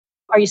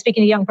Are you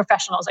speaking to young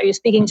professionals? Are you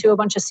speaking to a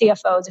bunch of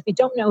CFOs? If you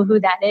don't know who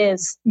that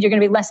is, you're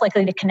going to be less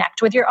likely to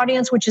connect with your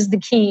audience, which is the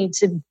key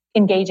to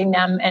engaging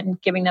them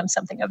and giving them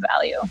something of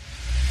value.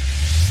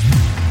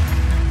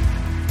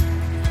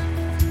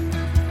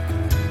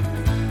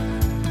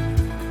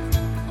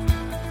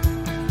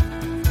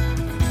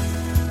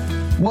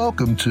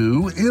 Welcome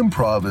to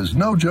Improv is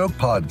No Joke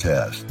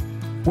podcast,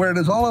 where it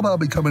is all about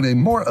becoming a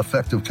more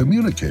effective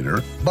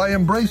communicator by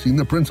embracing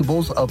the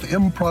principles of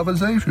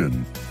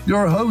improvisation.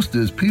 Your host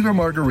is Peter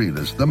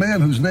Margaritis, the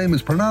man whose name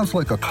is pronounced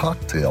like a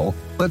cocktail,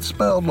 but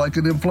spelled like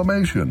an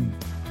inflammation.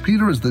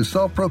 Peter is the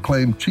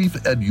self-proclaimed chief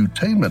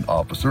edutainment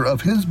officer of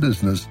his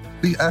business,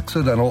 The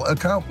Accidental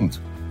Accountant.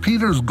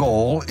 Peter's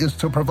goal is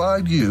to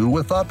provide you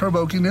with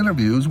thought-provoking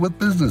interviews with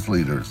business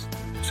leaders,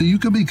 so you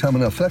can become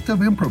an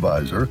effective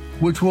improviser,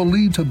 which will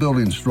lead to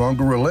building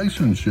stronger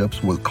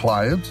relationships with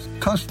clients,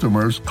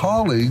 customers,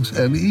 colleagues,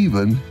 and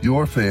even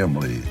your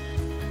family.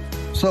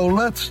 So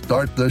let's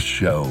start the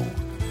show.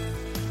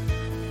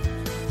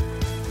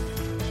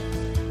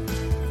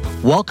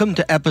 Welcome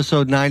to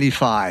episode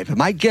 95.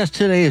 My guest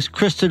today is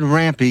Kristen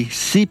Rampe,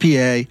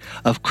 CPA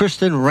of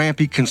Kristen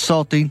Rampe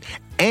Consulting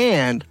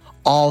and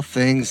all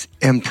things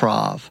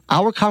improv.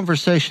 Our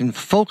conversation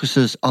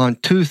focuses on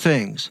two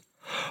things: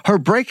 her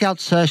breakout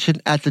session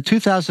at the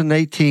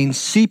 2018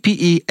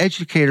 CPE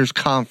Educators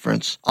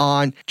Conference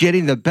on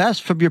getting the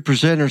best from your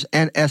presenters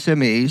and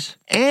SMEs,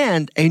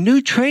 and a new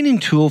training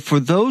tool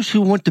for those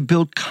who want to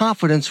build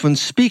confidence when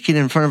speaking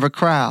in front of a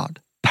crowd: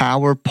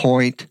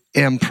 PowerPoint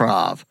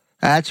Improv.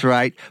 That's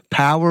right,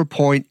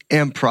 PowerPoint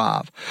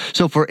Improv.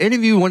 So for any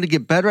of you who want to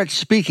get better at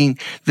speaking,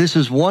 this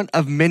is one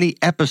of many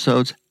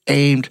episodes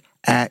aimed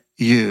at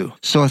you.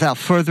 So without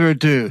further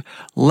ado,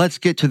 let's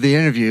get to the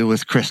interview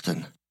with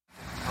Kristen.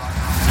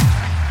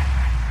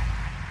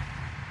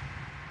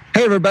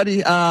 Hey,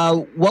 everybody.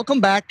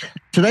 Welcome back.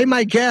 Today,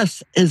 my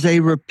guest is a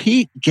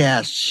repeat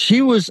guest.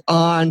 She was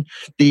on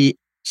the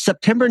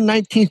September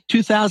 19th,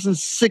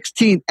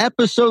 2016,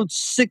 episode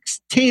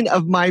 16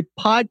 of my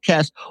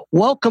podcast.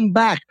 Welcome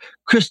back,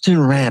 Kristen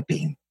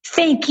Rampe.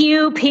 Thank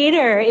you,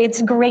 Peter.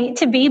 It's great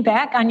to be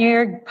back on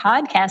your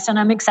podcast, and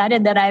I'm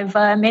excited that I've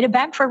made it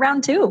back for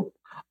round two.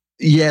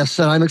 Yes,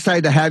 and I'm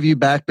excited to have you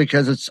back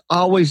because it's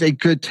always a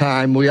good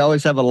time. We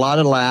always have a lot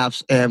of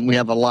laughs, and we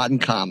have a lot in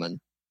common.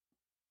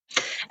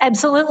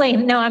 Absolutely.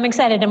 No, I'm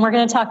excited. And we're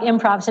going to talk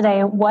improv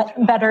today. What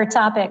better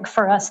topic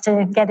for us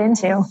to get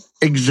into?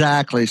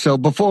 Exactly. So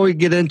before we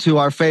get into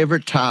our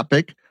favorite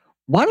topic,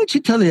 why don't you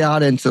tell the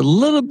audience a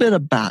little bit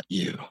about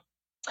you?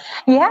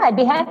 Yeah, I'd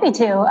be happy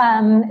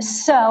to.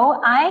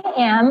 So I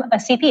am a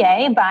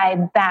CPA by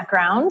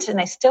background, and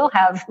I still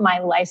have my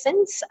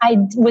license. I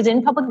was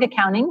in public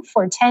accounting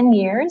for 10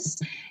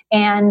 years,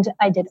 and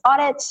I did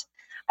audit.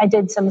 I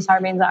did some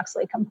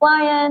Sarbanes-Oxley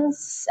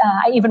compliance.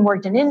 I even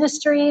worked in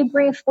industry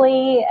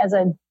briefly as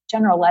a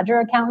general ledger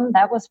accountant.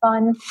 That was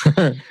fun.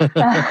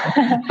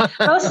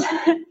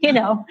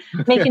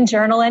 Making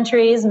journal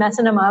entries,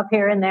 messing them up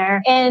here and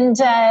there. And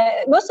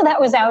most of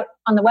that was out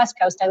on the West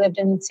Coast. I lived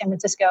in San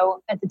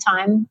Francisco at the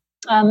time.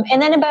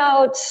 And then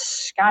about,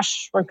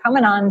 we're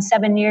coming on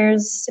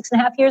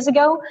 6.5 years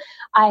ago,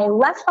 I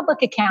left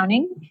public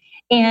accounting.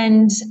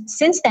 And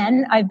since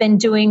then, I've been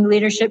doing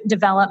leadership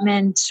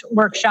development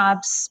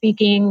workshops,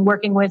 speaking,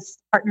 working with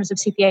partners of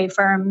CPA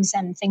firms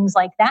and things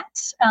like that.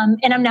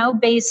 And I'm now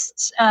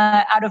based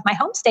out of my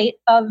home state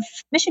of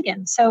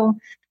Michigan. So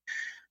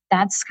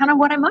that's kind of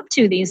what I'm up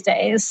to these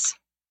days.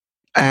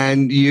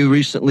 And you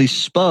recently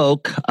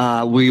spoke.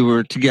 We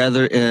were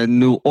together in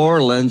New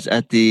Orleans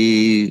at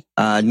the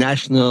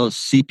National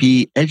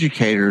CPE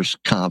Educators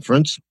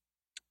Conference.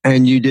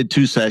 And you did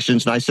two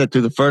sessions, and I sat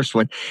through the first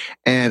one,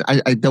 and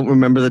I don't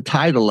remember the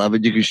title of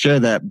it. You can share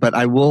that, but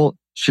I will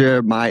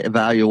share my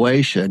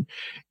evaluation.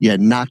 You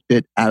knocked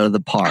it out of the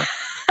park.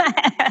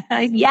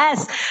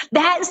 Yes,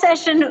 that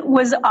session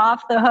was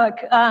off the hook.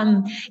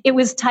 It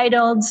was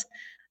titled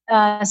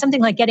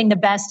something like getting the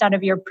best out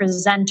of your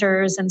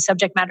presenters and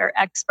subject matter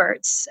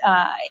experts.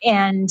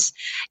 And,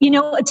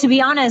 to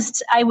be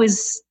honest, I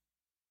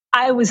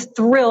was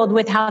thrilled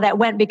with how that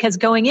went, because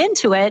going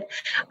into it,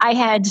 I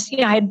had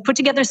put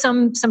together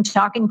some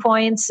talking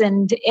points,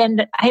 and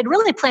I had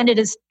really planned it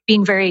as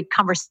being very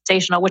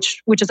conversational,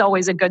 which is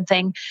always a good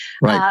thing.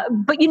 Right.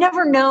 But you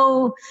never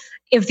know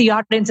if the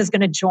audience is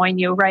going to join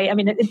you, right? I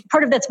mean,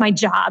 part of that's my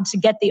job, to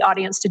get the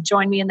audience to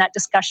join me in that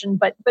discussion.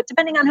 But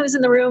depending on who's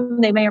in the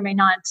room, they may or may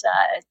not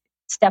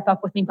step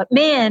up with me. But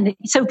man,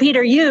 so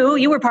Peter,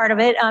 you were part of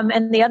it,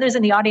 and the others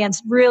in the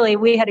audience, really,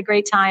 we had a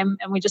great time,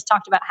 and we just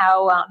talked about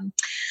how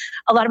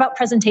a lot about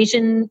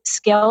presentation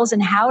skills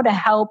and how to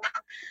help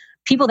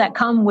people that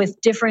come with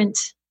different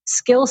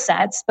skill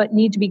sets, but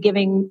need to be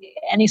giving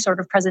any sort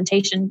of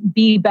presentation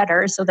be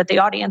better so that the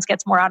audience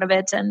gets more out of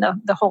it and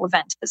the whole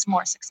event is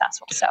more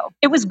successful. So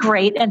it was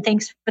great. And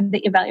thanks for the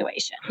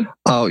evaluation.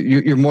 Oh,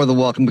 you're more than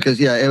welcome, because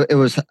it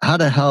was how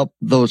to help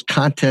those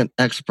content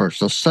experts,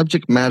 those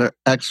subject matter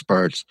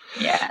experts,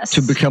 yes,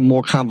 to become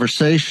more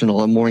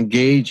conversational and more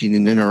engaging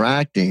and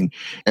interacting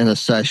in a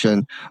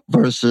session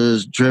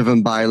versus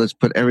driven by, let's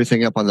put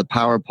everything up on the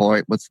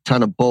PowerPoint with a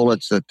ton of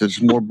bullets, that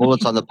there's more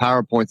bullets on the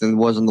PowerPoint than there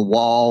was on the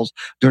walls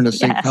during the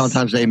St.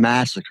 Valentine's Day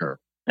massacre.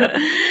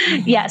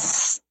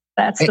 Yes,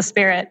 that's the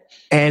spirit.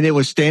 And it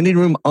was standing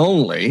room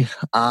only.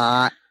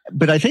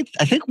 But I think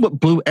what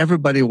blew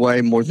everybody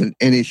away more than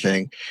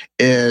anything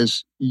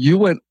is you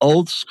went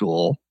old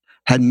school,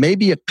 had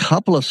maybe a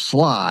couple of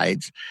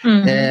slides,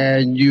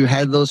 and you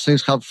had those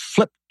things called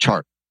flip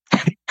chart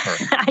paper.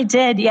 I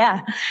did,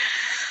 yeah.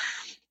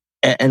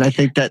 And I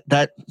think that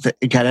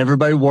it got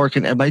everybody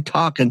working, everybody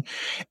talking,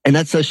 and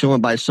that session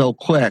went by so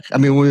quick. I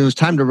mean, when it was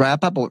time to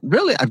wrap up,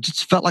 really, I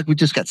just felt like we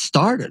just got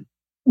started.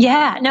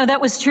 Yeah, no,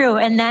 that was true.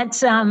 And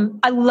that's,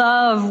 I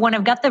love when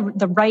I've got the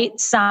right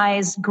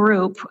size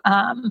group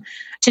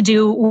to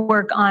do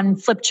work on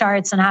flip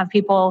charts and have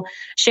people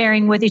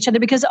sharing with each other,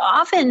 because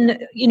often,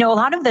 a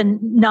lot of the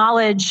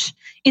knowledge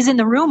is in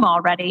the room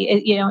already.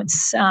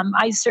 It's,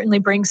 I certainly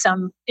bring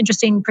some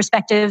interesting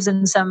perspectives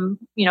and some,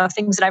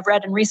 things that I've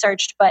read and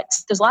researched, but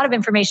there's a lot of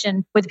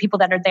information with the people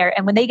that are there.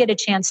 And when they get a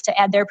chance to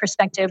add their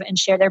perspective and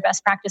share their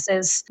best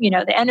practices,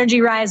 the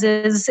energy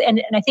rises.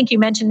 And I think you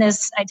mentioned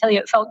this, I tell you,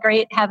 it felt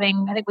great I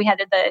think we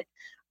had the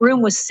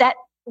room was set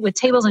with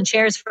tables and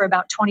chairs for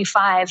about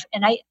 25.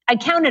 And I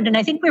counted, and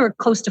I think we were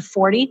close to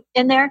 40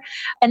 in there.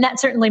 And that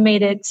certainly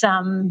made it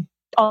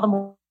all the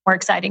more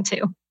exciting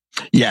too.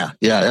 Yeah.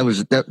 That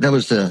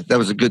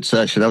was a good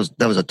session.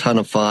 That was a ton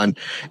of fun,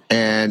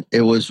 and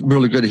it was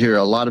really good to hear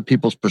a lot of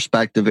people's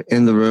perspective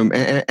in the room.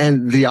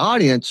 And the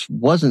audience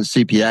wasn't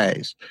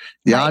CPAs.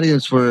 The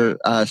audience were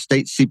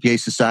state CPA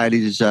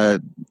societies,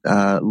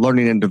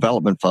 learning and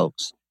development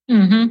folks.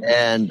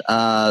 And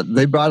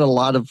they brought a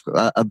lot of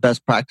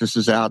best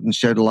practices out and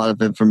shared a lot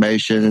of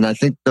information. And I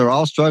think they're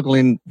all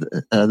struggling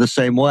the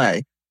same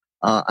way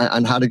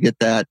on how to get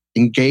that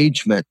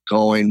engagement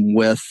going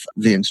with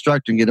the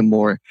instructor and get a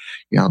more,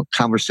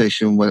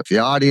 conversation with the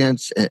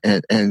audience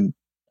and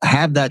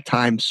have that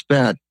time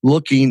spent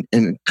looking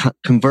and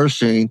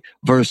conversing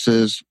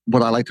versus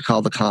what I like to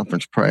call the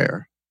conference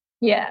prayer.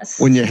 Yes.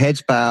 When your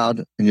head's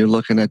bowed and you're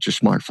looking at your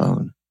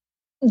smartphone.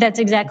 That's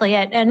exactly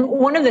it. And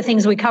one of the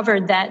things we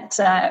covered that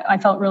I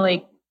felt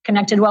really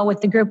connected well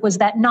with the group was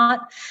that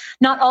not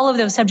all of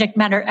those subject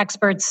matter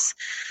experts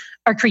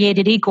are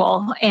created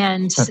equal,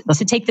 and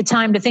to take the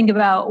time to think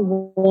about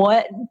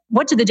what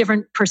do the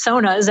different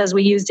personas, as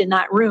we used in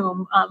that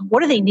room,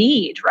 what do they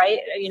need, right?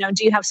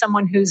 Do you have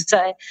someone who's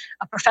a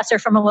professor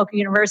from a local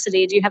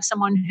university? Do you have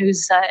someone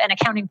who's an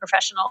accounting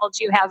professional?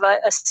 Do you have a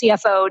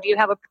CFO? Do you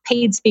have a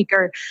paid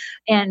speaker?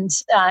 And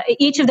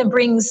each of them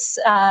brings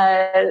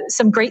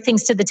some great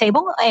things to the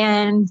table,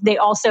 and they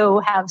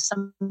also have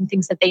some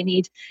things that they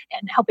need,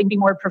 and helping be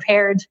more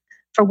prepared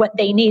for what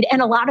they need.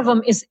 And a lot of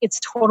them it's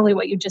totally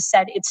what you just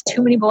said. It's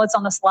too many bullets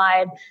on the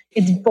slide.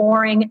 It's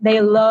boring.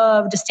 They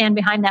love to stand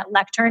behind that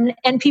lectern,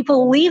 and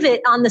people leave it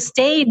on the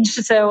stage.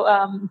 So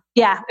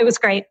it was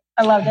great.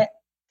 I loved it.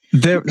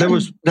 There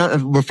was,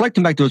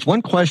 reflecting back, there was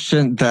one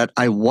question that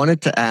I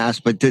wanted to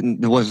ask, but there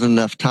wasn't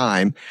enough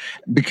time,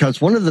 because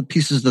one of the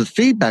pieces of the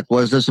feedback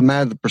was there's a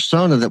matter of the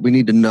persona that we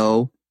need to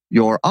know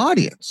your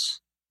audience.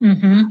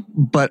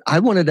 But I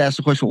wanted to ask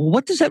the question, well,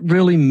 what does that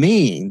really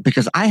mean?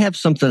 Because I have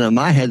something in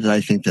my head that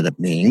I think that it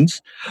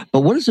means,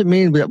 but what does it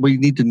mean that we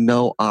need to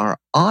know our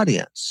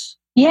audience?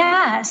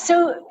 Yeah.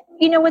 So,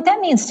 what that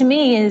means to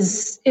me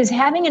is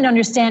having an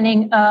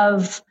understanding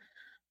of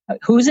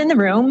who's in the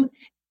room,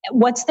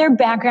 what's their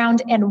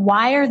background, and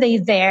why are they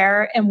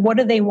there, and what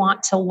do they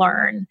want to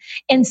learn?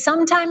 And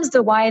sometimes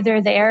the why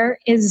they're there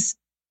is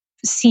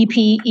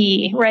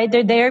CPE, right?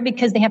 They're there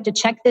because they have to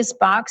check this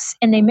box,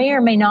 and they may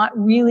or may not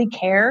really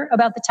care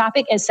about the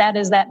topic, as sad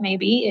as that may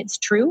be. It's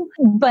true.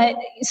 But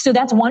so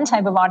that's one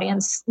type of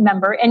audience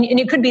member. And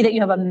it could be that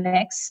you have a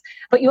mix,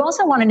 but you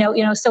also want to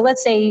know, so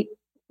let's say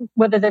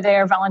whether they're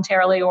there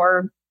voluntarily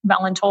or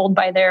voluntold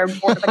by their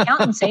board of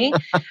accountancy,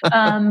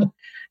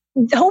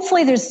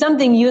 hopefully there's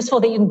something useful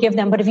that you can give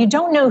them. But if you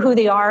don't know who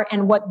they are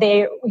and what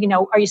they,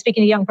 are you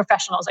speaking to young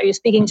professionals? Are you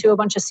speaking to a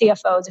bunch of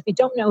CFOs? If you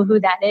don't know who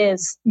that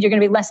is, you're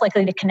going to be less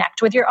likely to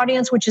connect with your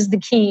audience, which is the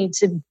key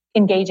to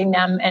engaging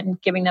them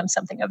and giving them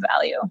something of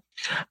value.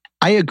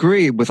 I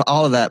agree with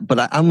all of that, but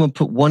I'm going to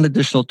put one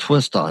additional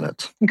twist on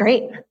it.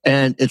 Great.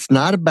 And it's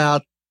not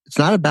about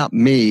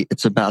me,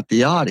 it's about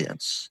the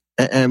audience.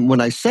 And when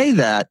I say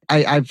that,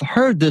 I've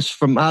heard this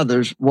from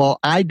others. Well,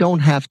 I don't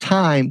have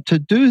time to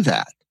do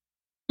that.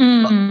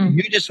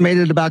 You just made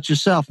it about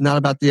yourself, not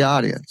about the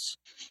audience.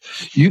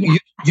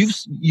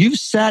 You've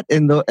sat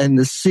in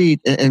the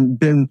seat and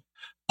been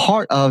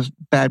part of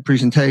bad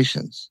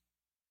presentations,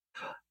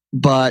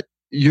 but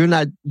you're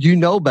not. You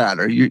know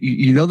better.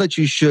 You know that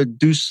you should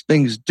do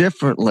things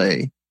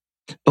differently,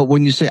 But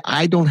when you say,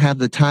 I don't have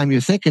the time,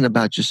 you're thinking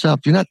about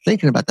yourself. You're not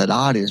thinking about that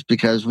audience,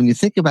 because when you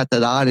think about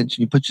that audience and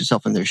you put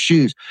yourself in their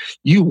shoes,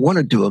 you want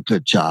to do a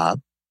good job.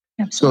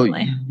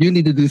 Absolutely. So you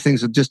need to do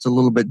things just a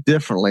little bit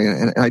differently.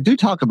 And I do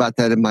talk about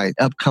that in my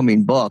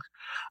upcoming book.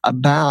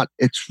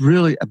 It's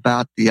really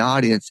about the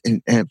audience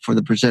and for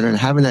the presenter, and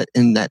having that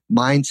in that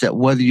mindset,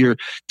 whether you're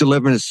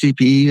delivering a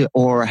CPE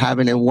or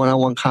having a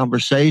one-on-one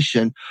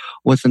conversation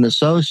with an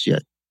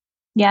associate.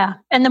 Yeah.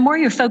 And the more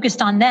you're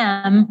focused on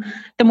them,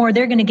 the more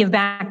they're going to give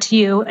back to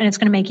you, and it's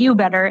going to make you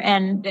better.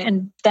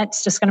 And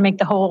that's just going to make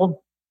the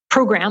whole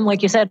program,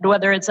 like you said,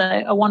 whether it's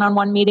a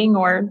one-on-one meeting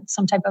or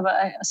some type of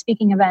a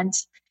speaking event,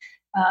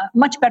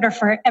 much better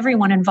for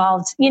everyone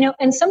involved.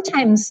 And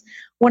sometimes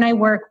when I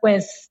work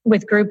with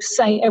groups,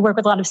 I work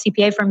with a lot of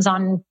CPA firms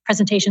on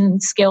presentation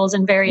skills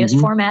in various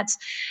formats.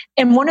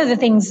 And one of the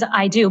things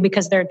I do,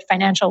 because they're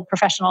financial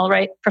professionals,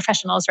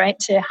 right,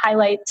 to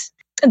highlight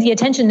the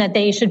attention that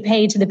they should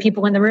pay to the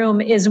people in the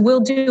room, is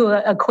we'll do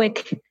a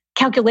quick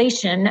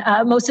calculation.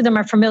 Most of them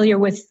are familiar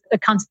with the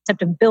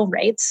concept of bill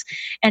rates.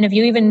 And if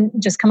you even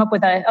just come up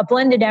with a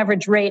blended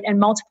average rate and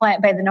multiply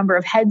it by the number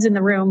of heads in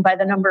the room, by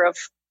the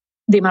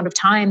amount of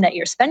time that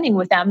you're spending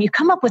with them, you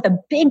come up with a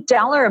big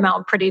dollar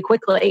amount pretty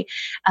quickly.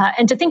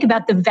 And to think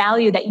about the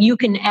value that you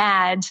can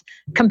add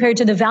compared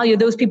to the value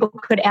those people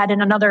could add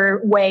in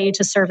another way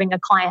to serving a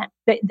client,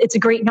 it's a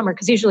great number,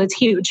 because usually it's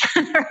huge,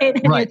 right?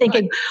 And you're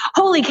thinking,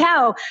 holy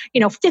cow,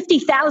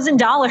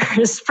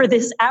 $50,000 for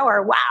this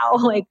hour. Wow.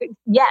 Like,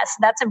 yes,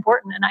 that's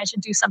important, and I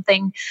should do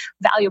something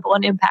valuable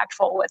and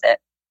impactful with it.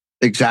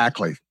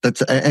 Exactly.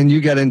 And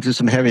you get into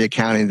some heavy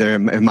accounting there,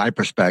 in my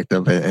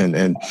perspective,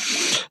 and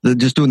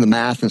just doing the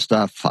math and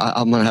stuff.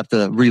 I'm going to have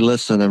to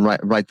re-listen and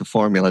write the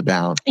formula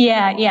down.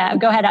 Yeah.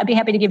 Go ahead. I'd be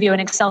happy to give you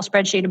an Excel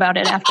spreadsheet about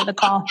it after the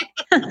call.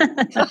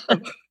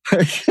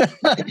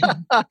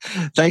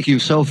 Thank you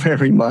so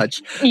very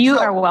much. You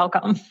are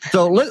welcome.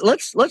 So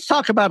let's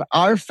talk about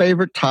our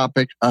favorite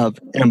topic of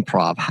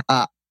improv.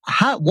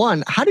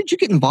 How did you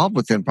get involved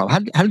with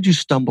improv? How did you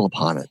stumble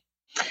upon it?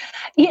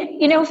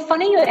 Yeah,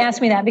 funny you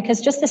asked me that,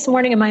 because just this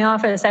morning in my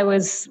office, I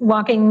was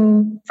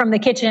walking from the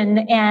kitchen,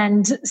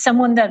 and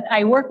someone that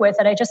I work with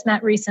that I just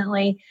met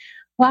recently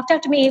walked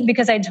up to me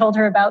because I told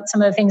her about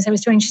some of the things I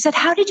was doing. She said,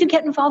 "How did you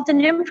get involved in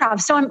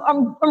improv?" So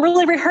I'm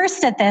really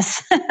rehearsed at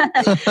this.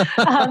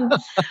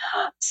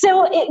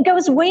 So it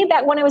goes way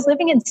back when I was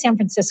living in San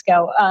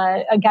Francisco.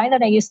 A guy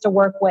that I used to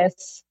work with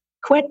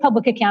quit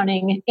public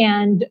accounting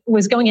and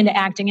was going into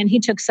acting, and he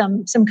took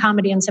some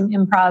comedy and some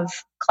improv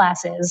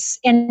classes,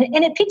 and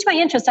it piqued my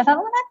interest. I thought,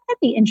 well, that'd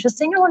be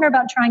interesting. I wonder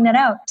about trying that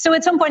out. So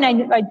at some point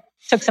I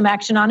took some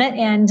action on it,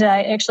 and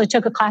I actually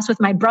took a class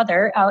with my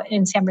brother out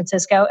in San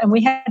Francisco, and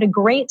we had a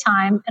great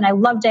time, and I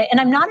loved it.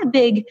 And I don't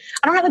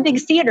have a big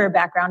theater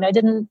background. I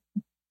didn't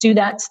do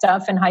that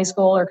stuff in high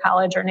school or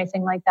college or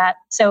anything like that.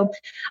 So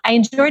I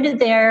enjoyed it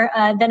there.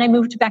 Then I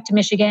moved back to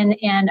Michigan,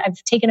 and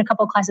I've taken a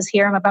couple of classes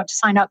here. I'm about to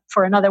sign up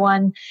for another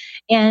one.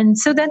 And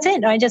so that's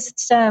it. I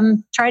just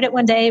tried it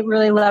one day,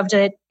 really loved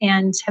it,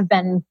 and have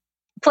been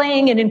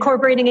playing and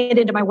incorporating it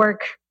into my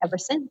work ever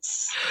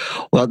since.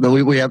 Well,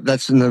 we have,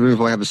 that's another reason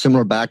why I have a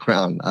similar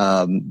background,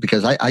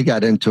 because I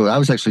got into it. I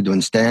was actually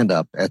doing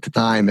stand-up at the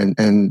time,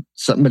 and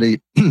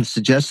somebody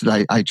suggested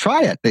I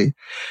try it.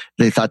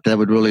 They thought that I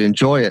would really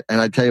enjoy it.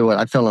 And I tell you what,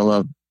 I fell in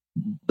love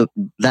with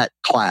that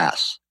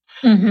class.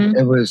 Mm-hmm.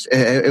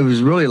 It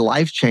was really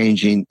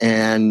life-changing.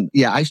 And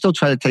yeah, I still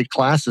try to take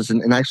classes,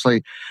 and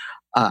actually,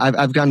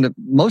 I've gone to,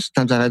 most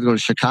times I've had to go to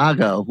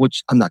Chicago,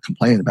 which I'm not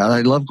complaining about.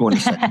 I love going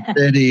to Second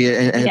City,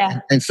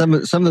 and some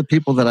of the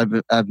people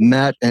that I've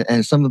met,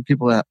 and some of the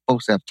people that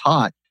folks have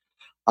taught.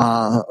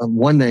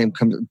 One name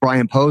comes,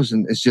 Brian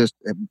Posen, is just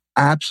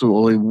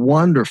absolutely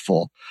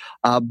wonderful.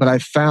 But I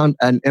found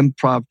an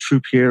improv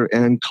troupe here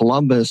in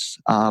Columbus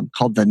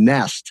called The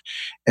Nest,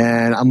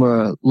 and I'm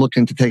going to look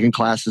into taking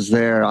classes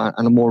there on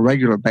a more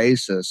regular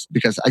basis,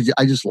 because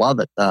I just love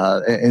it,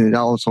 and it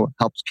also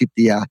helps keep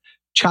the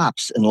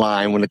chops in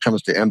line when it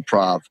comes to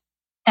improv.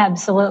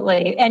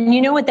 Absolutely. And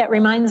you know what that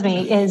reminds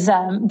me is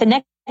the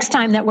next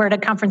time that we're at a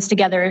conference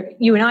together,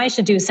 you and I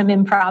should do some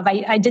improv.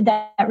 I did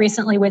that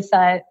recently with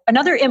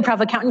another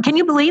improv accountant. Can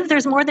you believe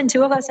there's more than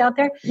two of us out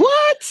there?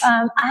 What?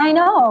 I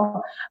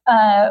know.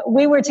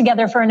 We were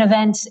together for an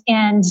event,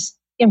 and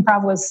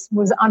improv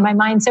was on my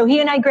mind. So he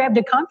and I grabbed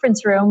a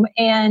conference room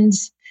and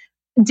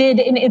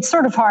and it's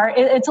sort of hard.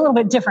 It's a little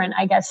bit different,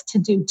 I guess, to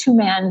do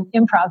 2-man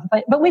improv,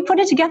 but we put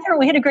it together, and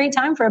we had a great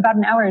time for about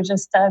an hour,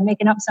 just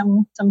making up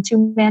some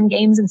 2-man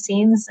games and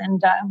scenes,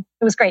 and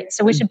it was great.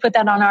 So we should put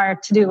that on our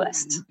to-do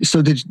list.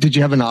 So did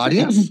you have an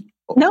audience?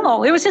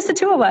 No, it was just the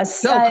two of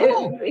us.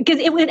 Cool. Because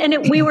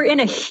we were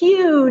in a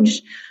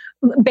huge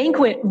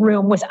banquet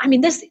room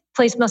this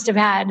place must have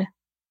had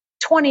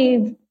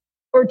 20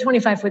 or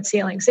 25 foot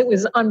ceilings. It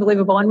was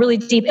unbelievable and really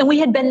deep. And we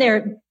had been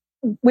there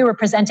we were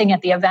presenting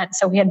at the event.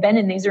 So we had been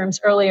in these rooms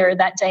earlier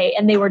that day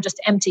and they were just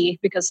empty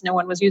because no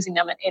one was using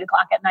them at 8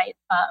 o'clock at night.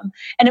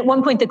 And at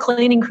one point the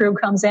cleaning crew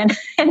comes in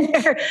and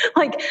they're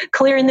like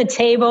clearing the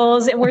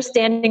tables and we're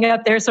standing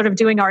up there sort of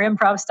doing our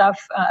improv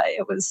stuff.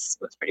 It was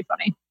pretty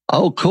funny.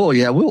 Oh, cool.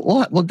 Yeah,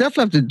 we'll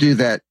definitely have to do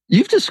that.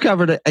 You've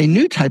discovered a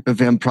new type of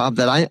improv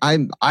that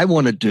I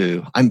want to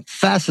do. I'm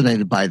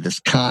fascinated by this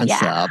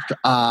concept.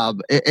 Yeah.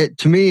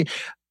 To me,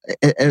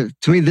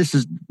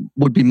 this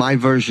would be my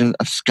version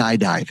of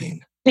skydiving.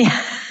 Yeah.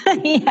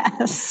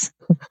 Yes.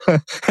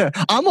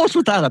 Almost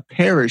without a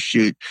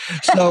parachute.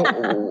 So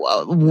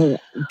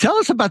tell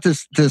us about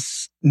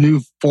this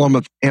new form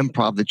of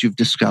improv that you've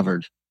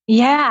discovered.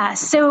 Yeah.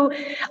 So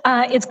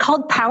it's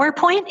called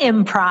PowerPoint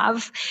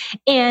Improv.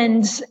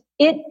 And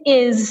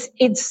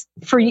it's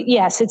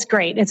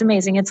great. It's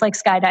amazing. It's like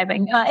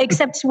skydiving,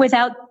 except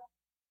without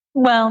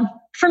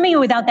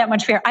that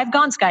much fear. I've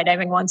gone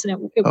skydiving once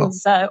and it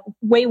was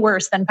way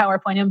worse than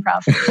PowerPoint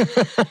Improv.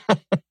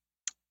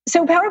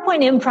 So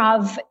PowerPoint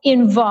Improv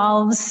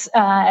involves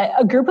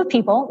a group of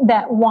people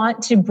that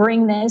want to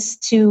bring this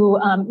to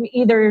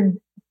either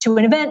to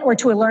an event or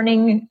to a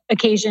learning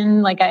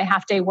occasion, like a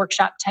half-day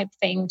workshop type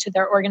thing to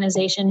their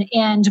organization.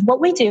 And what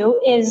we do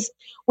is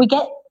we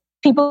get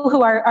people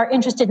who are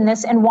interested in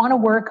this and want to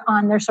work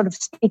on their sort of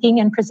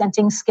speaking and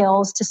presenting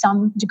skills to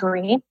some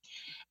degree.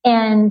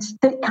 And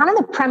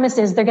the premise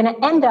is they're going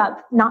to end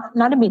up,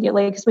 not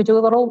immediately, because we do a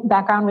little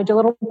background, we do a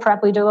little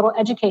prep, we do a little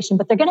education,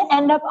 but they're going to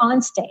end up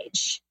on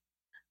stage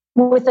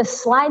with a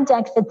slide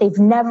deck that they've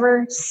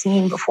never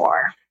seen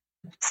before.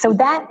 So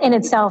that in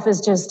itself is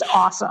just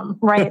awesome,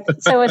 right?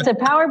 So it's a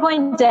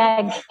PowerPoint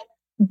deck.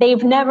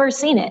 They've never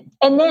seen it.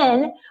 And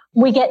then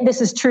we get,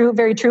 this is true,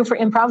 very true for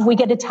improv, we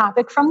get a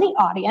topic from the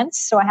audience.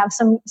 So I have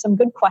some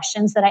good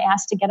questions that I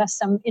asked to get us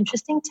some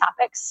interesting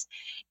topics.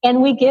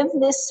 And we give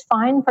this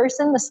fine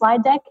person the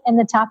slide deck and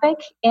the topic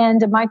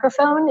and a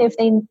microphone if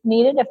they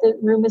need it, if the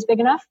room is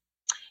big enough,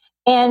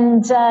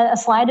 and a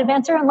slide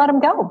advancer and let them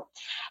go.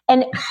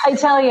 And I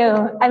tell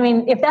you, I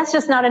mean, if that's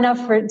just not enough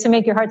to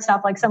make your heart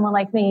stop like someone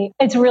like me,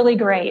 it's really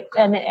great.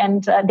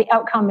 And the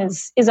outcome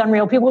is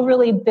unreal. People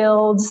really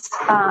build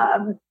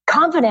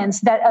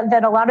confidence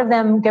that a lot of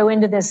them go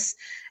into this,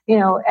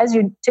 as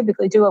you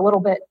typically do, a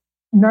little bit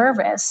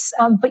nervous.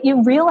 But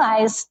you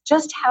realize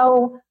just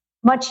how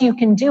much you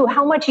can do,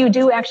 how much you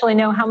do actually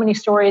know, how many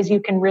stories you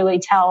can really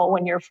tell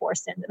when you're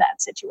forced into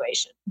that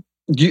situation.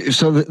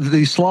 So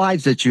the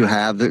slides that you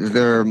have,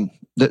 they're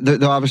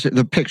obviously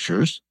the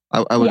pictures.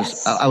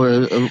 Yes.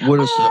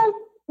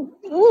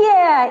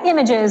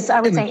 Images. I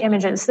would say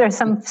images. There's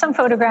some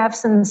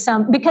photographs and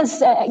some,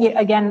 because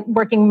again,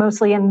 working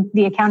mostly in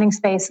the accounting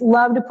space,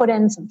 love to put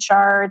in some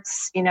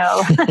charts,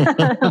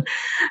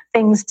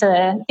 things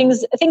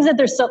that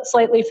they're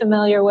slightly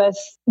familiar with,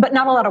 but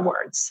not a lot of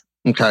words.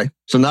 Okay.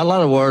 So not a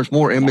lot of words,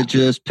 more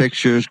images,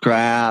 pictures,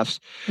 graphs,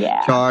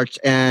 charts.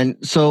 And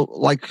so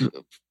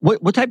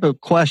what type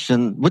of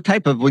question,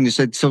 when you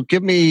said, so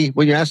give me,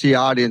 when you ask the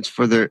audience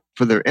for their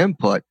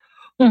input,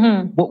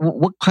 mm-hmm.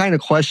 what kind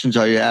of questions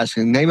are you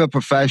asking? Name a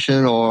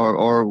profession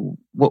or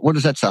what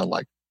does that sound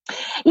like?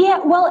 Yeah,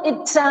 well,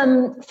 it's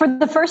for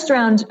the first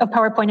round of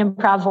PowerPoint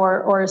Improv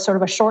or sort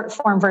of a short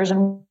form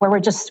version where we're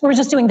just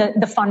doing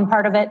the fun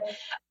part of it.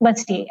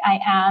 Let's see,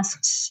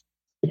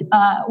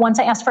 once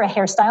I asked for a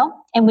hairstyle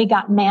and we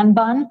got man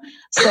bun.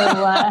 So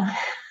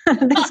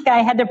this guy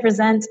had to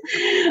present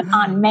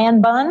on man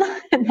bun,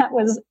 and that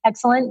was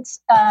excellent.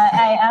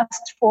 I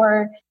asked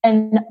for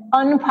an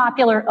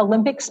unpopular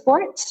Olympic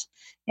sport,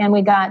 and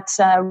we got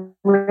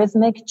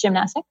rhythmic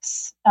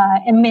gymnastics.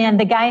 And man,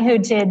 the guy who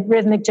did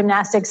rhythmic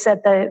gymnastics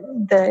at the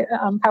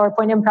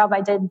PowerPoint Improv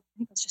I did, I think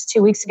it was just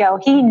 2 weeks ago,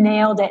 he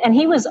nailed it. And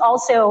he was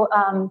also,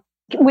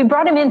 we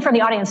brought him in from the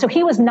audience. So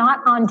he was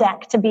not on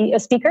deck to be a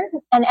speaker.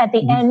 And at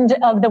the end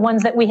of the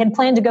ones that we had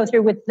planned to go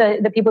through with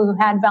the people who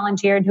had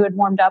volunteered, who had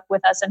warmed up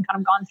with us and kind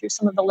of gone through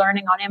some of the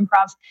learning on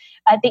improv,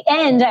 at the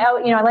end,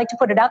 I like to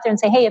put it out there and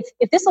say, hey,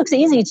 if this looks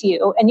easy to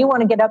you and you want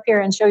to get up here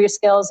and show your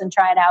skills and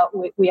try it out,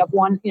 we have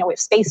we have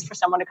space for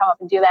someone to come up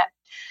and do that.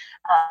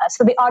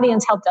 So the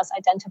audience helped us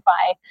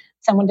identify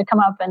someone to come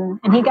up, and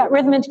he got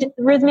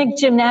rhythmic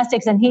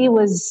gymnastics, and he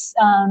was,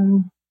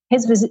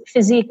 his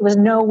physique was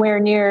nowhere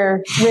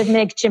near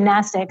rhythmic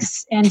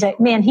gymnastics. And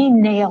man, he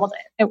nailed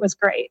it. It was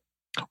great.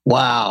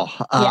 Wow.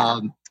 Yeah.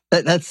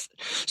 That's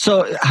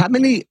so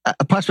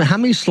approximately how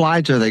many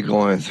slides are they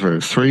going through?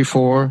 3,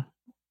 4?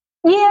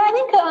 Yeah, I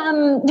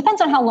think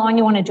depends on how long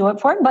you want to do it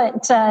for.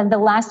 But the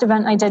last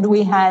event I did,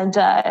 we had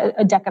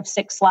a deck of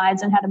 6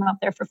 slides and had them up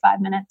there for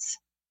 5 minutes.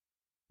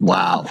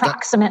 Wow.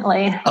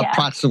 Approximately.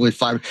 Approximately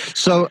 5.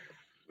 So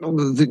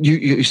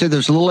you said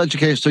there's a little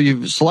education. So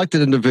you've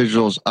selected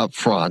individuals up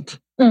front.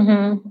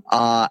 Mm-hmm.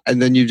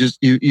 And then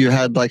you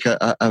had like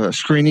a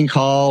screening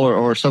call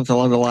or something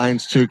along the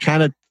lines to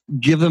kind of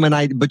give them an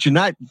idea, but you're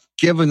not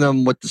giving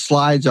them what the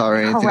slides are or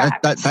anything.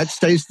 That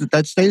stays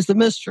the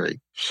mystery.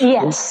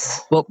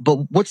 Yes. But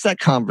what's that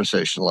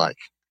conversation like?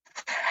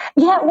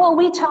 Yeah, well,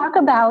 we talk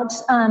about,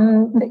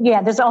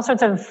 there's all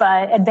sorts of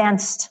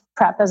advanced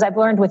prep. As I've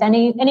learned with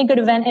any good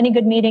event, any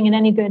good meeting, and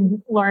any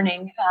good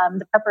learning,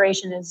 the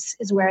preparation is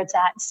where it's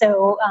at.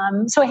 So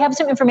I have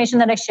some information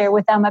that I share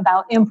with them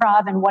about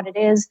improv and what it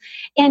is,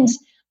 and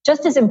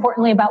just as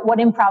importantly about what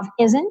improv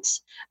isn't.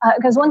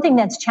 Because one thing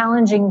that's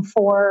challenging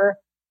for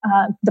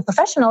the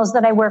professionals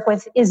that I work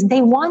with is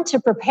they want to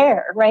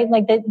prepare, right?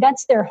 Like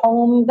that's their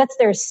home, that's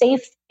their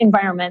safe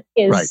environment,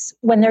 is right.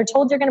 When they're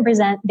told they're going to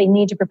present, they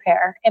need to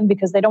prepare. And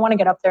because they don't want to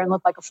get up there and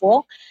look like a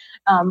fool,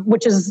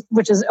 which is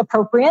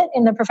appropriate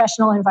in the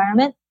professional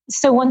environment.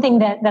 So one thing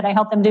that I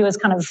help them do is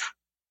kind of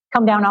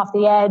come down off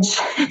the edge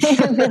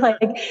and be like,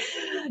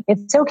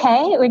 it's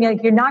okay.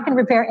 You're not going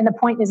to prepare. And the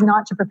point is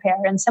not to prepare.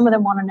 And some of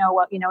them want to know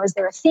what, is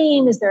there a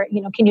theme? Is there,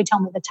 can you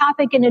tell me the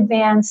topic in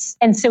advance?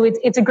 And so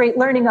it's a great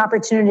learning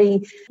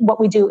opportunity,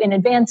 what we do in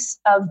advance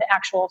of the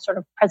actual sort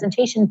of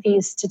presentation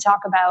piece, to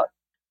talk about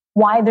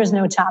why there's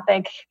no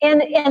topic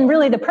and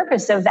really the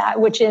purpose of that,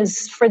 which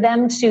is for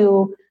them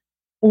to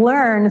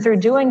learn through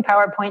doing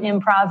PowerPoint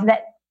improv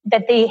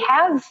that they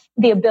have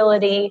the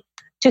ability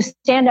to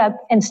stand up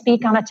and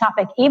speak on a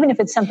topic, even if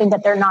it's something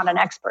that they're not an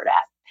expert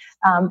at.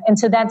 And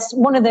so that's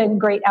one of the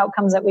great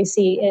outcomes that we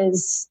see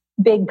is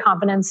big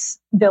confidence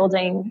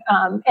building.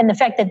 And the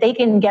fact that they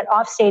can get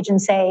off stage and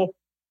say,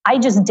 I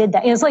just did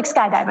that. It's like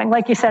skydiving,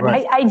 like you said,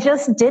 right. I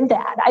just did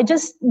that. I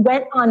just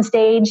went on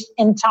stage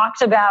and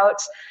talked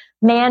about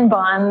man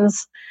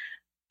buns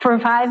for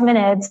 5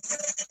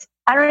 minutes.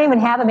 I don't even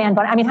have a man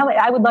bun. I mean,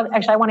 I would love,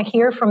 actually, I want to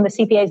hear from the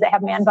CPAs that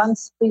have man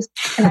buns. Please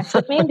connect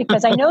with me,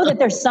 because I know that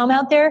there's some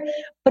out there,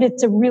 but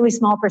it's a really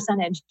small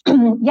percentage.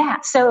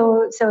 Yeah.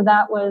 So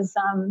that was,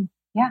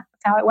 that's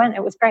how it went.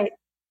 It was great.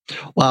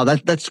 Wow.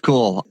 That's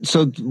cool.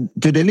 So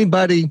did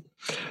anybody,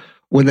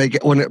 when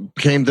it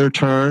came their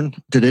turn,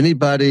 did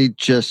anybody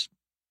just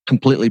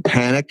completely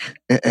panic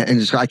and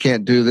just, I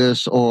can't do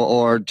this,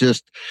 or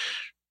just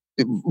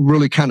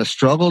really kind of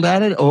struggled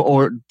at it?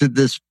 Or did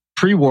this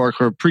pre-work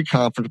or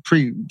pre-conference,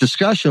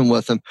 pre-discussion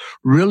with them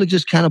really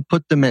just kind of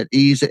put them at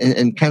ease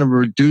and kind of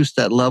reduce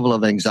that level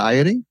of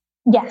anxiety?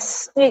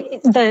 Yes,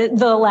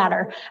 the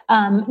latter.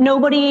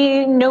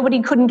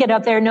 Nobody couldn't get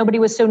up there. Nobody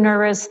was so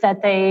nervous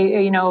that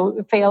they,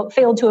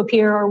 failed to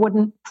appear or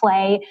wouldn't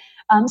play.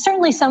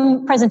 Certainly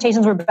some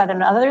presentations were better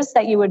than others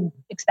that you would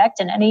expect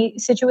in any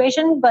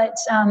situation. But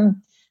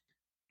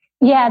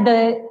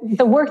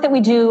the work that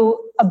we do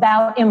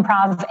about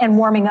improv and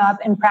warming up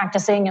and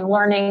practicing and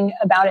learning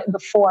about it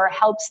before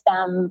helps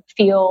them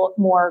feel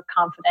more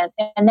confident.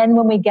 And then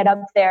when we get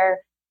up there,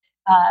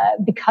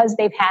 because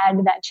they've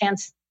had that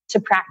chance to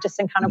practice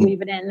and kind of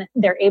weave it in,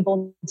 they're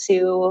able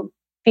to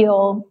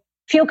feel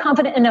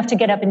confident enough to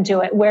get up and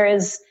do it.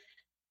 Whereas,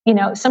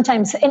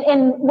 sometimes,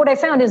 and what I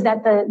found is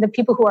that the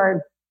people who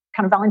are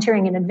kind of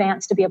volunteering in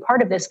advance to be a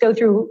part of this go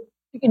through,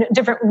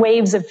 different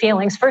waves of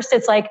feelings. First,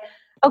 it's like,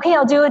 okay,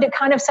 I'll do it. It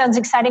kind of sounds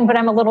exciting, but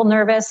I'm a little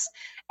nervous.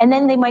 And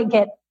then they might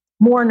get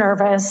more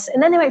nervous,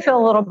 and then they might feel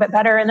a little bit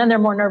better, and then they're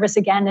more nervous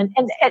again.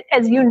 And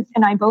as you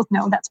and I both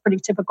know, that's pretty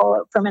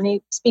typical from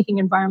any speaking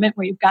environment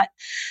where you've got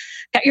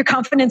your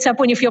confidence up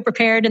when you feel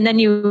prepared, and then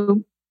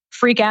you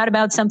freak out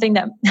about something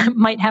that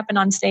might happen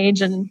on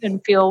stage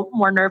and feel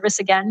more nervous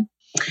again.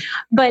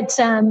 But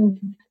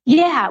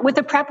with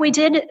the prep we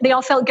did, they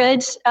all felt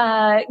good,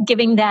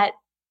 giving that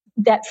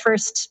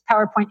first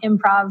PowerPoint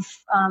improv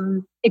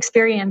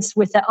experience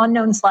with the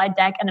unknown slide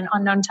deck and an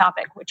unknown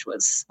topic, which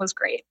was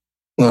great.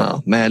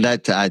 Oh man, I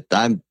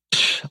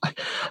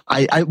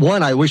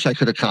wish I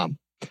could have come.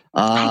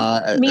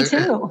 Me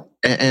too.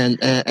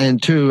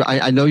 And two,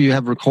 I know you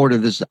have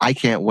recorded this. I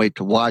can't wait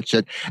to watch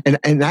it.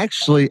 And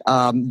actually,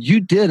 you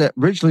did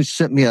originally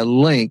sent me a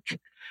link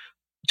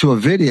to a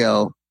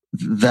video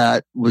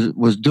that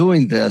was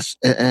doing this.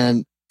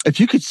 And if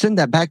you could send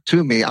that back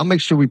to me, I'll make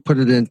sure we put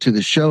it into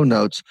the show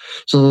notes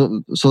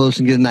so those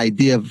can get an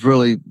idea of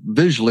really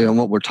visually on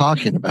what we're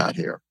talking about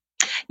here.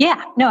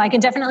 Yeah, no, I can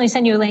definitely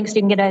send you a link so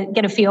you can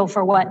get a feel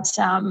for what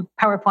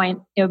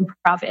PowerPoint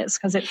improv is,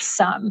 because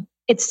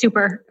it's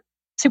super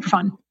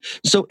fun.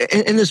 So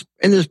in this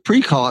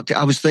pre-call,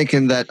 I was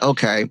thinking that,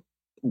 okay,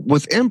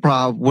 with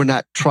improv, we're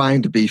not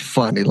trying to be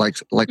funny like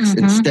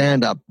in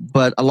stand-up,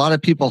 but a lot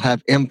of people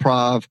have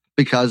improv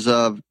because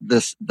of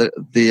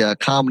the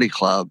comedy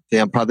club, the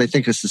improv. They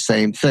think it's the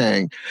same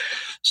thing.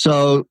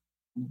 So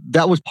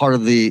that was part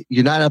of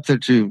you're not up there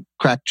to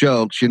crack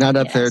jokes. You're not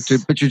up there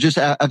but you're just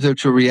up there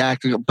to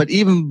react. But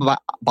even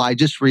by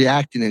just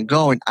reacting and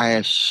going, I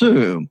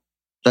assume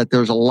that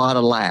there's a lot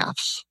of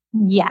laughs.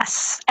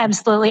 Yes,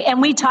 absolutely.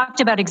 And we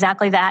talked about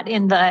exactly that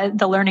in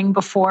the learning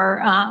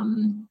before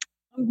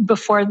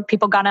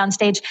people got on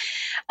stage.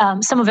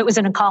 Some of it was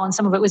in a call and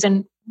some of it was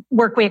in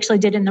work we actually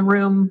did in the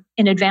room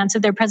in advance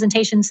of their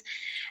presentations.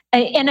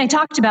 And I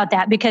talked about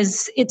that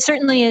because it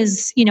certainly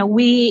is,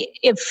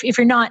 if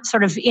you're not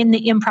sort of in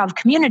the improv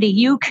community,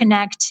 you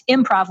connect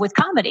improv with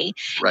comedy.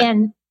 Right.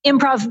 And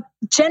improv,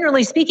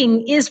 generally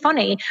speaking, is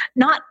funny.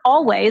 Not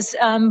always,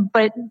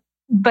 but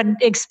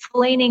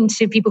explaining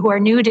to people who are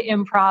new to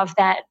improv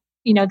that,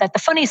 that the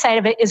funny side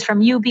of it is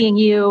from you being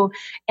you,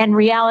 and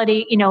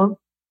reality,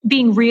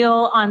 being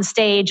real on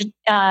stage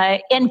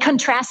and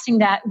contrasting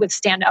that with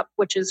stand-up,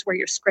 which is where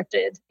you're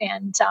scripted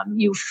and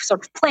you've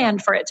sort of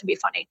planned for it to be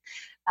funny.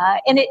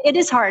 And it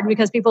is hard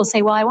because people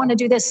say, well, I want to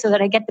do this so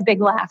that I get the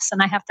big laughs,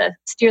 and I have to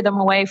steer them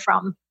away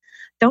from,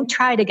 don't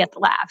try to get the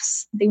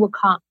laughs. They will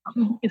come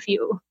if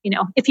you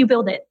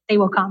build it, they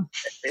will come.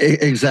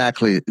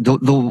 Exactly.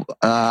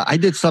 I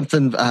did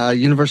something,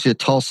 University of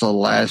Tulsa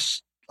I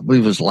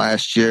believe it was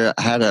last year.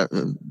 I had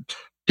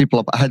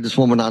this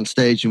woman on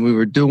stage and we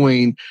were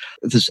doing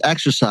this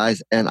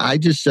exercise and I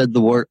just said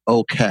the word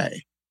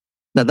okay.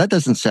 Now that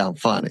doesn't sound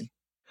funny,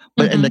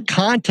 but in the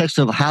context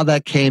of how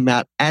that came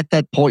out at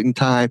that point in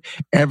time,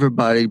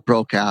 everybody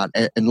broke out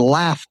in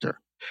laughter.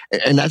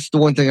 And that's the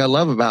one thing I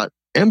love about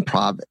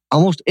improv.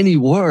 Almost any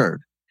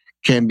word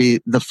can be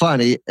the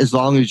funny as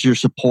long as you're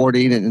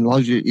supporting and as long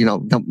as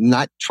you're,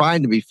 not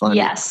trying to be funny.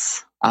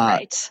 Yes.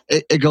 Right.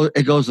 It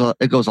goes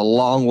a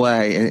long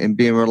way in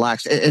being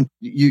relaxed. And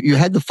you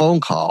had the phone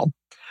call.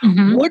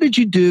 What did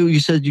you do? You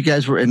said you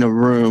guys were in a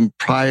room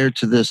prior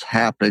to this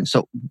happening.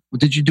 So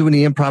did you do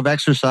any improv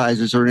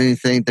exercises or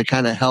anything to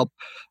kind of help,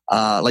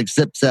 like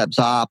zip, zap,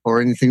 zop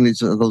or anything,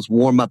 those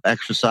warm up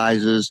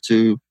exercises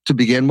to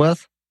begin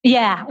with?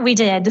 Yeah, we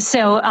did.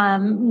 So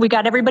we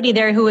got everybody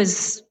there who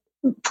was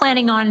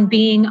planning on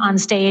being on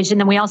stage.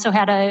 And then we also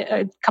had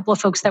a couple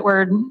of folks that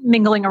were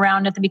mingling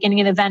around at the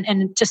beginning of the event.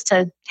 And just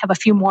to have a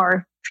few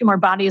more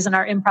bodies in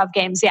our improv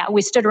games. Yeah,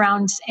 we stood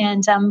around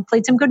and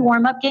played some good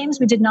warm-up games.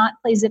 We did not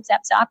play Zip,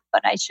 Zap, Zop,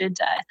 but I should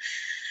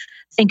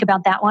think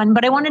about that one.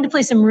 But I wanted to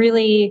play some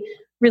really,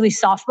 really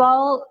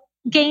softball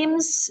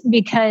games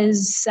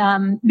because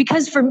for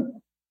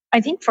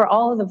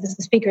all of the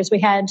speakers we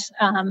had,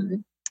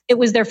 it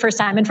was their first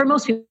time. And for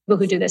most people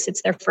who do this,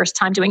 it's their first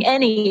time doing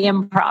any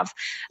improv.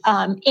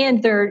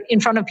 And they're in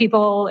front of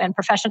people and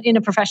in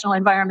a professional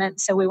environment.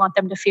 So we want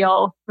them to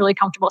feel really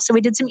comfortable. So we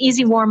did some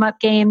easy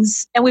warm-up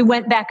games and we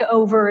went back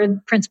over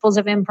principles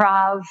of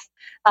improv.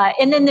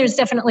 And then there's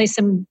definitely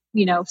some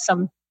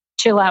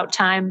chill out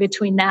time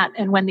between that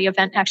and when the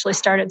event actually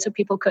started. So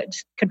people could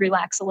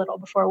relax a little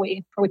before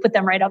we put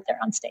them right up there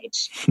on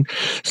stage.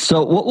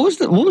 So what was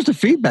the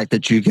feedback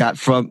that you got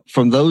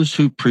from those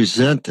who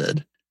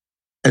presented?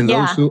 And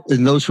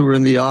those who were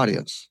in the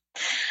audience.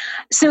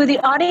 So the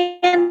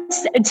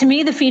audience, to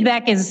me, the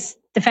feedback is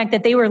the fact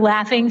that they were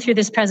laughing through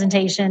this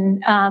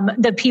presentation.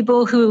 The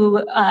people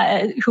who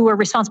were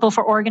responsible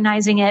for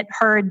organizing it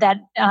heard that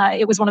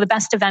it was one of the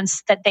best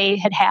events that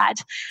they had,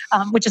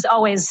 which is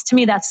always, to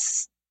me,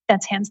 that's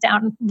hands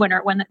down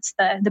winner when it's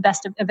the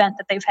best event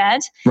that they've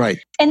had. Right.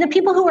 And the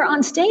people who were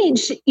on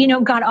stage,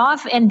 got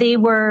off and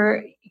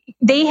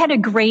they had a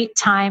great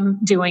time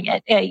doing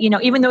it.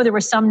 Even though there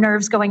were some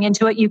nerves going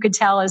into it, you could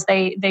tell as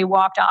they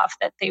walked off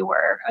that they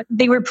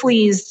were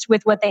pleased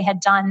with what they had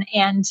done.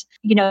 And,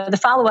 the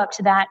follow-up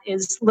to that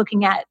is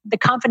looking at the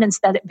confidence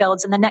that it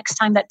builds. And the next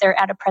time that they're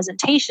at a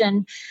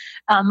presentation,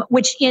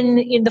 which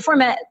in the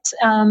format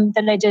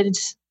that I did,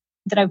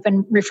 that I've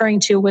been referring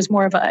to was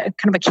more of a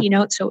kind of a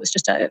keynote. So it was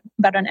just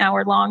about an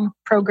hour-long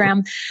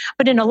program.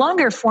 But in a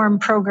longer form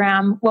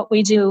program, what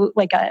we do,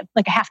 like a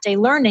half-day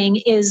learning,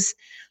 is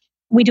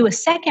we do a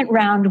second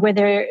round where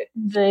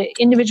the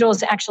individual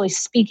is actually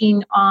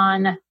speaking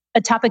on a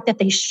topic that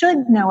they should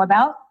know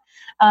about,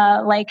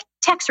 like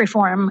tax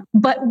reform,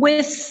 but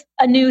with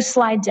a new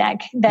slide deck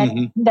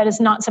that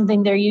is not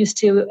something they're used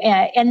to.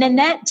 And then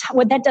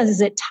what that does is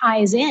it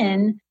ties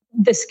in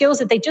the skills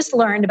that they just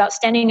learned about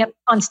standing up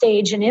on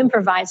stage and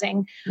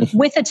improvising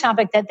with a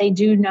topic that they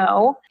do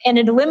know. And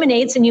it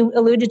eliminates, and you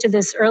alluded to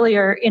this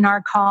earlier in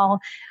our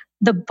call,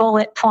 the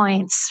bullet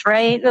points,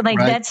 right? Like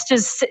that's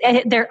just,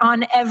 they're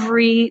in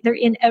every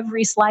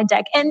slide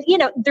deck. And,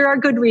 there are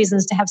good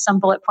reasons to have some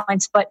bullet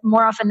points, but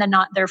more often than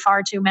not, they're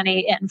far too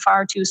many and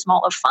far too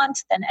small of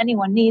font than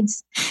anyone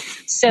needs.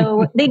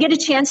 So they get a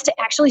chance to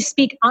actually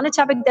speak on a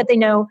topic that they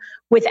know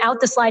without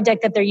the slide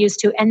deck that they're used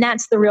to. And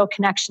that's the real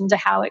connection to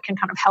how it can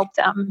kind of help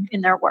them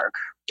in their work.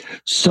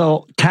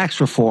 So tax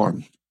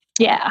reform.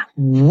 Yeah.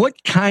 What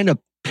kind of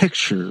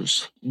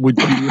pictures would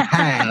you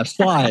have,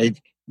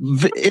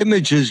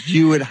 images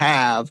you would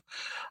have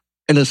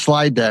in a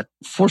slide deck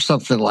for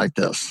something like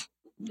this?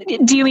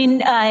 Do you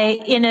mean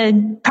in a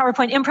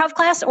PowerPoint improv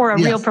class or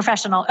a real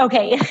professional?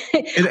 Okay,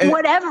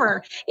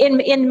 whatever. In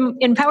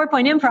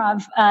PowerPoint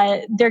improv,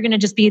 they're going to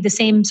just be the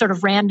same sort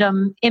of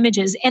random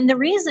images. And the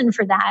reason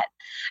for that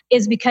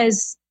is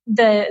because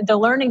the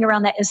learning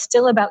around that is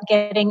still about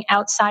getting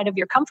outside of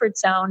your comfort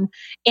zone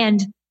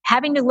and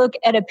having to look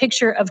at a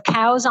picture of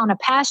cows on a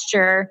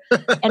pasture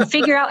and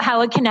figure out how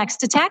it connects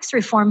to tax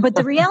reform. But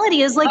the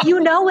reality is,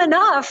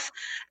 enough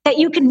that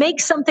you can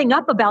make something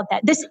up about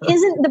that. This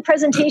isn't the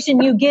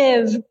presentation you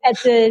give at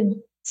the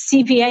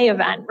CPA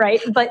event, right?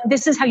 But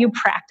this is how you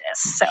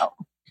practice. So,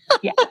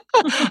 yeah.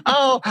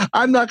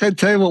 I'm not going to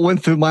tell you what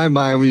went through my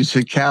mind when you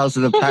said cows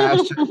in a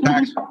pasture,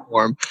 tax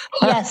reform.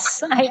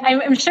 Yes,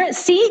 I'm sure.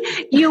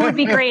 See, you would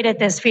be great at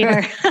this,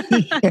 Peter.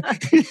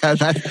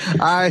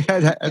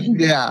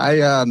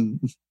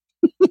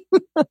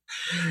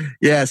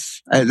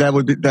 Yes, that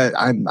would be that.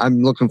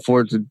 I'm looking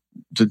forward to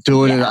to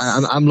doing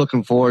Yes. it. I'm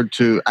looking forward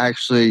to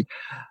actually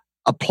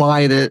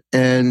applying it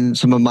in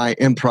some of my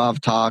improv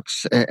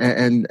talks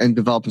and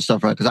developing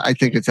stuff around, because I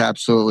think it's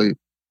absolutely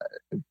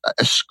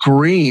a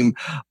scream.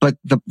 But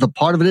the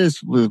part of it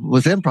is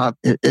with improv,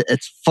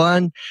 it's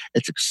fun,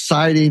 it's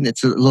exciting,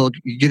 it's a little,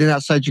 you're getting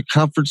outside your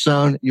comfort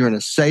zone, you're in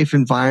a safe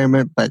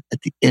environment, but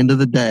at the end of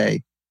the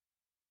day,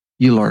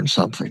 you learn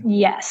something.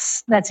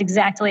 Yes, that's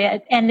exactly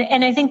it.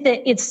 And I think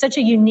that it's such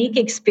a unique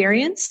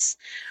experience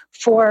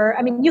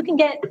you can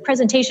get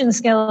presentation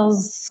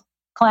skills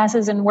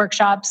classes and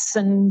workshops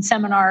and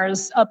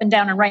seminars up and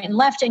down and right and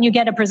left, and you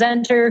get a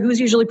presenter who's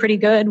usually pretty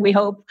good, we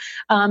hope,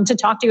 to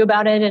talk to you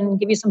about it and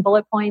give you some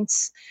bullet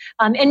points.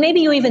 And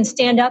maybe you even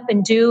stand up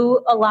and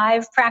do a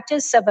live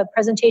practice of a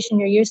presentation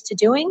you're used to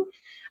doing.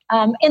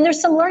 And there's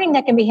some learning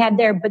that can be had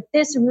there, but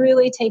this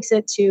really takes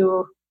it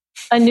to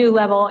a new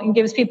level and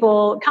gives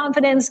people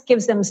confidence,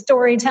 gives them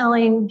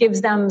storytelling,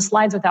 gives them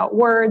slides without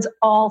words,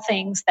 all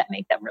things that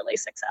make them really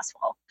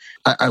successful.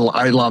 I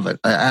love it.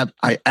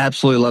 I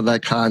absolutely love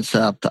that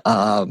concept.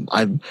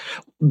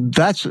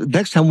 That's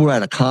next time we're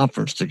at a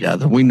conference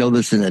together. We know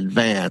this in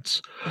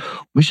advance.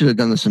 We should have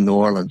done this in New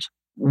Orleans.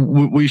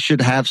 We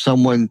should have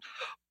someone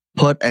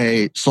put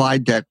a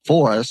slide deck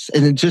for us,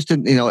 and then just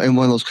in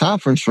one of those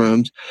conference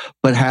rooms,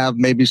 but have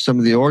maybe some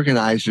of the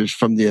organizers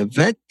from the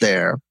event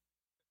there.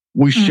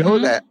 We show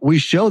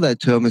that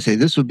to them and say,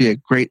 this would be a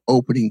great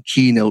opening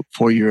keynote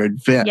for your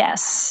event.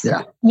 Yes.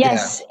 Yeah.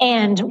 Yes. Yeah.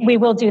 And we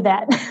will do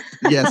that.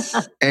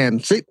 Yes.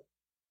 And see,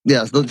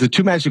 yes, the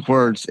two magic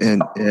words in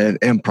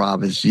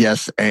improv is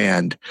yes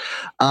and.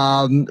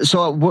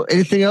 So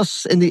anything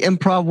else in the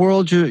improv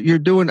world you're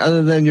doing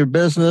other than your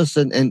business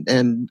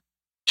and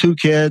 2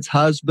 kids,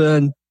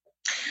 husband?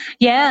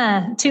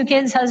 Yeah, 2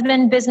 kids,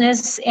 husband,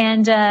 business,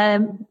 and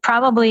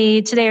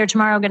probably today or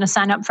tomorrow going to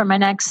sign up for my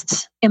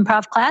next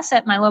improv class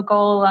at my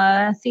local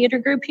theater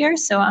group here.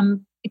 So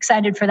I'm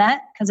excited for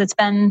that because it's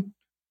been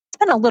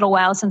a little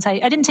while since I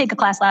didn't take a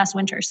class last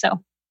winter,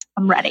 so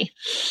I'm ready.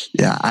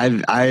 Yeah, I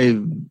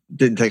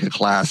didn't take a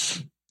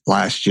class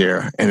last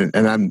year,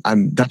 and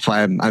I'm that's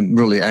why I'm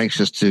really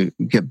anxious to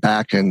get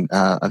back, and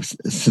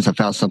since I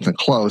found something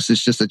close.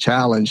 It's just a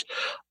challenge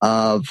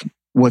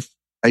with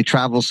a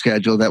travel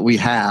schedule that we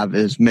have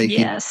is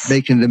making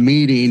the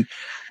meeting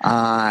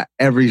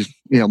every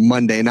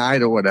Monday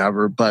night or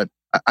whatever. But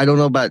I don't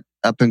know about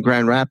up in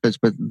Grand Rapids,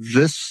 but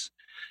this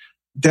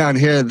down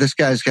here, this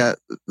guy's got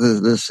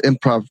this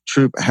improv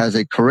troupe has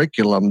a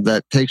curriculum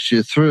that takes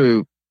you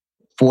through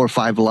 4 or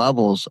 5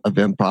 levels of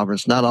improv.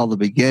 It's not all the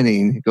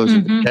beginning. It goes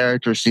into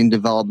character, scene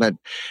development,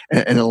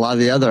 and a lot of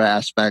the other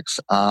aspects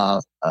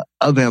of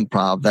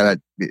improv that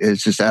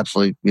is just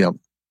absolutely,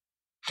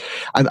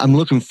 I'm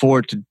looking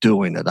forward to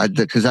doing it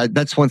because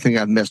that's one thing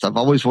I've missed. I've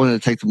always wanted to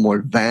take the more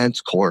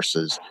advanced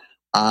courses.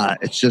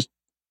 It's just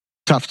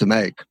tough to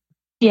make.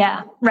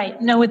 Yeah, right.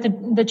 No, with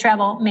the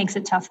travel makes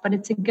it tough, but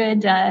it's a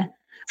good,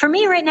 for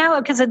me right now,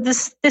 because of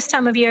this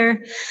time of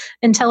year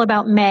until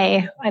about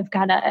May, I've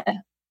got a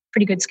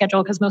pretty good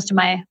schedule because most of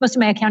my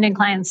accounting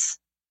clients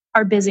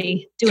are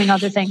busy doing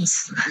other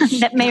things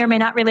that may or may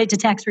not relate to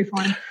tax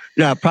reform.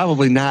 No,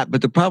 probably not,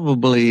 but they're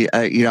probably,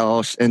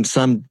 in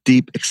some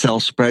deep Excel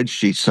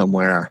spreadsheet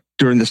somewhere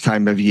during this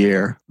time of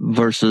year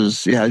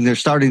versus, and they're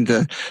starting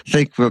to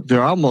think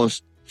they're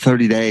almost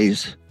 32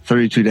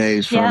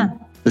 days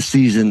from the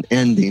season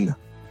ending.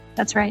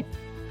 That's right.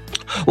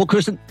 Well,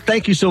 Kristen,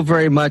 thank you so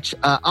very much.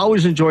 I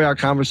always enjoy our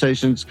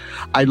conversations.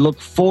 I look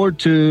forward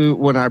to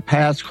when our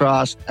paths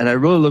cross, and I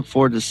really look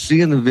forward to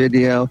seeing the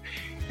video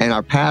and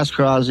our paths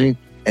crossing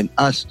and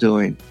us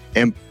doing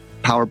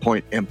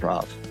PowerPoint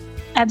improv.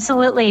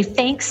 Absolutely.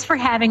 Thanks for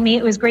having me.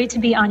 It was great to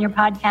be on your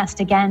podcast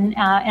again,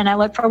 and I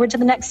look forward to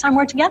the next time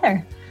we're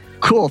together.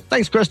 Cool.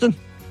 Thanks, Kristen.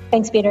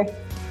 Thanks, Peter.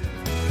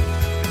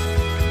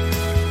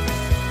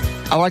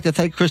 I'd like to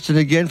thank Kristen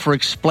again for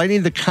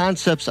explaining the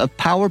concepts of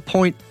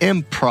PowerPoint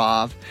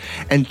improv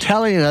and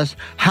telling us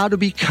how to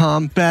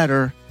become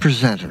better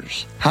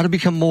presenters, how to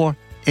become more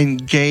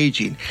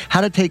engaging,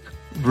 how to take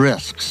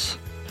risks.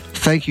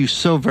 Thank you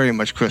so very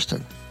much,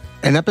 Kristen.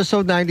 In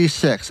episode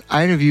 96,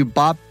 I interviewed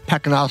Bob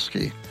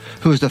Pekanowski,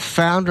 who is the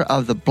founder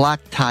of the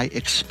Black Tie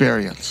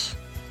Experience.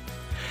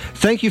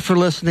 Thank you for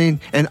listening,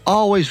 and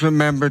always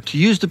remember to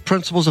use the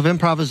principles of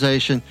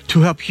improvisation to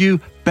help you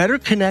better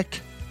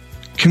connect,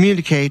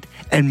 communicate,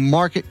 and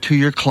market to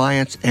your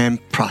clients and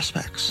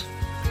prospects.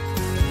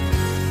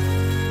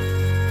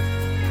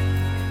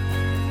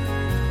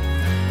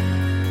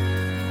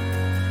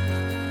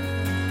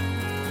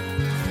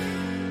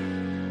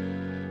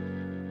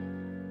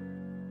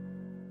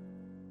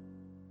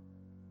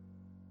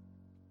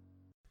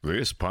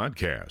 This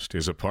podcast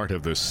is a part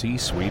of the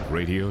C-Suite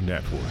Radio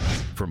Network.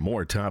 For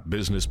more top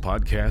business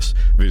podcasts,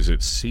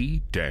 visit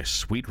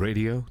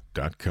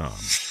c-suiteradio.com.